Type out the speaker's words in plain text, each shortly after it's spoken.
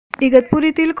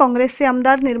इगतपुरीतील काँग्रेसचे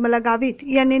आमदार निर्मला गावित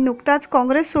यांनी नुकताच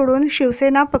काँग्रेस सोडून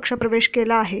शिवसेना पक्षप्रवेश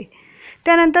केला आहे।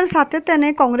 त्यानंतर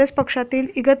सातत्याने काँग्रेस पक्षातील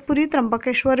इगतपुरी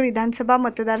त्र्यंबकेश्वर विधानसभा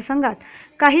मतदारसंघात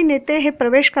काही नेते हे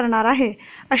प्रवेश करणार आहे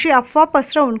अशी अफवा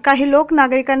पसरवून काही लोक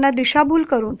नागरिकांना दिशाभूल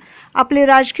करून आपली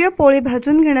राजकीय पोळी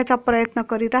भाजून घेण्याचा प्रयत्न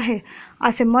करीत आहे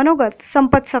असे मनोगत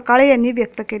संपत सकाळे यांनी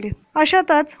व्यक्त केले।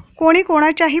 अशातच कोणी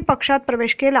कोणाच्याही पक्षात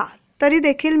प्रवेश केला तरी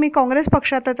देखील मी काँग्रेस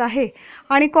पक्षातच आहे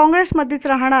आणि काँग्रेसमध्येच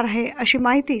राहणार आहे अशी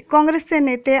माहिती काँग्रेसचे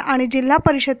नेते आणि जिल्हा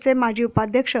परिषदचे माजी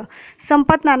उपाध्यक्ष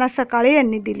संपत नाना सकाळे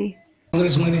यांनी दिली।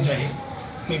 काँग्रेसमध्येच आहे,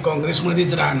 मी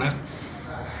काँग्रेसमध्येच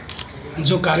राहणार।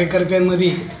 जो कार्यकर्त्यांमध्ये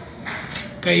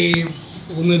काही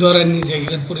उमेदवारांनी जे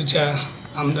इगतपुरीच्या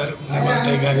आमदार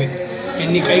निर्मलाताई गावित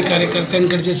यांनी काही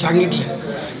कार्यकर्त्यांकडे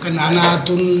सांगितलं की नाना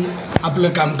आतून आपलं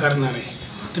काम करणार आहे,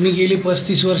 तर मी गेली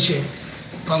 35 वर्षे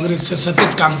काँग्रेसचं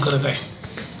सतत काम करत आहे।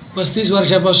 35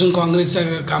 वर्षापासून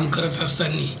काँग्रेसचं काम करत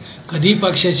असताना कधी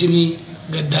पक्षाची मी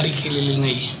गद्दारी केलेली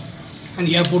नाही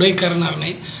आणि यापुढेही करणार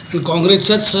नाही। आणि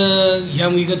काँग्रेसचाच ह्या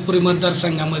इगतपुरी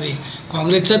मतदारसंघामध्ये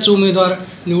काँग्रेसचाच उमेदवार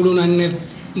निवडून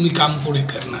आणण्यात मी काम पुढे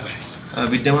करणार आहे।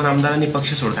 विद्यमान आमदारांनी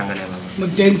पक्ष सोड टांगला, मग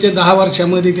त्यांचे 10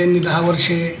 वर्षामध्ये त्यांनी 10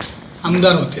 वर्षे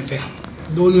आमदार होते, ते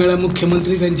 2 वेळा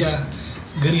मुख्यमंत्री त्यांच्या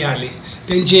घरी आले।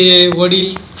 त्यांचे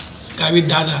वडील गावित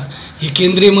दादा हे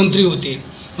केंद्रीय मंत्री होते,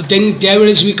 मग त्यांनी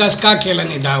त्यावेळेस विकास का केला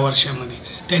नाही? 10 वर्षामध्ये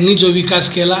त्यांनी जो विकास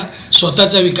केला,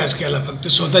 स्वतःचा विकास केला, फक्त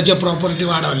स्वतःच्या प्रॉपर्टी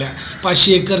वाढवल्या,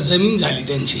 500 एकर जमीन झाली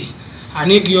त्यांची।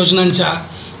 अनेक योजनांचा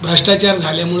भ्रष्टाचार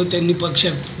झाल्यामुळे त्यांनी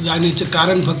पक्षात जाण्याचं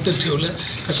कारण फक्त ठेवलं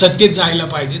का सत्तेत जायला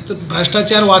पाहिजे, तर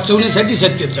भ्रष्टाचार वाचवण्यासाठी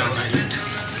सत्तेत जावं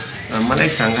राहिले। मला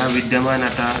एक सांगा, विद्यमान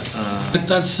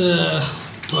आताच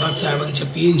थोरात साहेबांच्या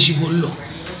PNशी बोललो,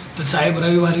 तर साहेब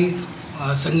रविवारी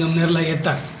संगमनेरला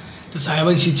येतात, तर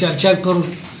साहेबांशी चर्चा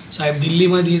करून साहेब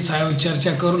दिल्लीमध्ये साहेब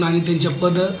चर्चा करून आणि त्यांचे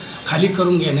पद खाली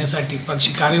करून घेण्यासाठी पक्ष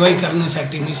कार्यवाही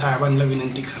करण्यासाठी मी साहेबांना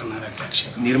विनंती करणार आहे। पक्ष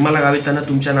निर्मला गावितांना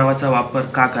तुमच्या नावाचा वापर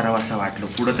का करावा असं वाटलं?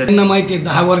 पुढे तरी त्यांना माहिती आहे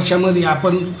 10 वर्षामध्ये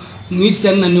मीच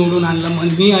त्यांना निवडून आणलं।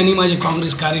 मग मी आणि माझे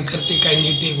काँग्रेस कार्यकर्ते, काही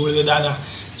नेते, गुळवे दादा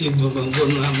जे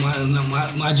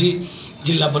माझी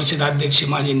जिल्हा परिषद अध्यक्ष,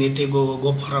 माझे नेते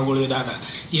गोपाळराव गुळवे दादा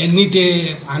यांनी ते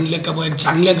आणले का बा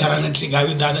चांगल्या घराण्यातली,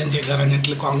 गावित दादांच्या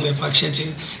घराण्यातले, काँग्रेस पक्षाची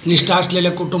निष्ठा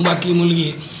असलेल्या कुटुंबातली मुलगी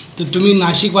आहे, तर तुम्ही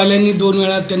नाशिकवाल्यांनी 2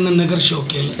 वेळा त्यांना नगरसेवक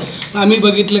केलं। आम्ही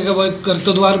बघितलं का बा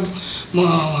कर्तृत्ववान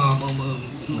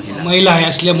महिला आहे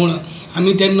असल्यामुळं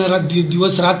आम्ही त्यांना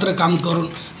दिवस रात्र काम करून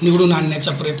निवडून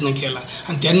आणण्याचा प्रयत्न केला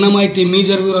आणि त्यांना माहिती आहे मी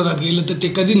जर विरोधात गेलो तर ते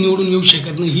कधी निवडून येऊ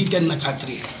शकत नाही, ही त्यांना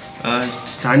खात्री आहे।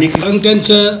 स्थानिक कारण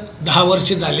त्यांचं 10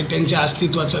 वर्ष झाले त्यांच्या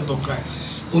अस्तित्वाचा धोका आहे,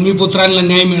 भूमिपुत्रांना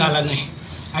न्याय मिळाला नाही।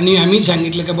 आणि आम्ही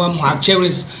सांगितलं की बाबा मागच्या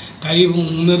वेळेस काही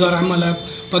उमेदवार आम्हाला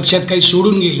पक्षात काही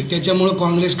सोडून गेले, त्याच्यामुळं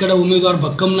काँग्रेसकडे उमेदवार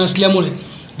भक्कम नसल्यामुळे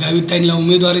गावितांना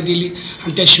उमेदवारी दिली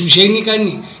आणि त्या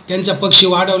शिवसैनिकांनी त्यांचा पक्ष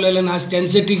वाढवलेला ना, आज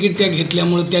त्यांचं तिकीट त्या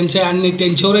घेतल्यामुळे त्यांचा अन्याय,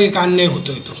 त्यांच्यावर एक अन्याय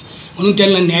होतो येतो, म्हणून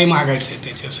त्यांना न्याय मागायचा आहे।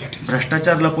 त्याच्यासाठी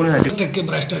भ्रष्टाचार लपवण्यासाठी 100%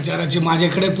 भ्रष्टाचाराचे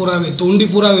माझ्याकडे पुरावे, तोंडी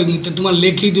पुरावे नाही तर तुम्हाला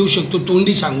लेखी देऊ शकतो,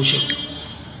 तोंडी सांगू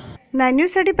शकतो। 9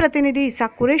 न्यूजसाठी प्रतिनिधी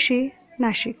इसाक कुरेशी,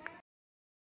 नाशिक।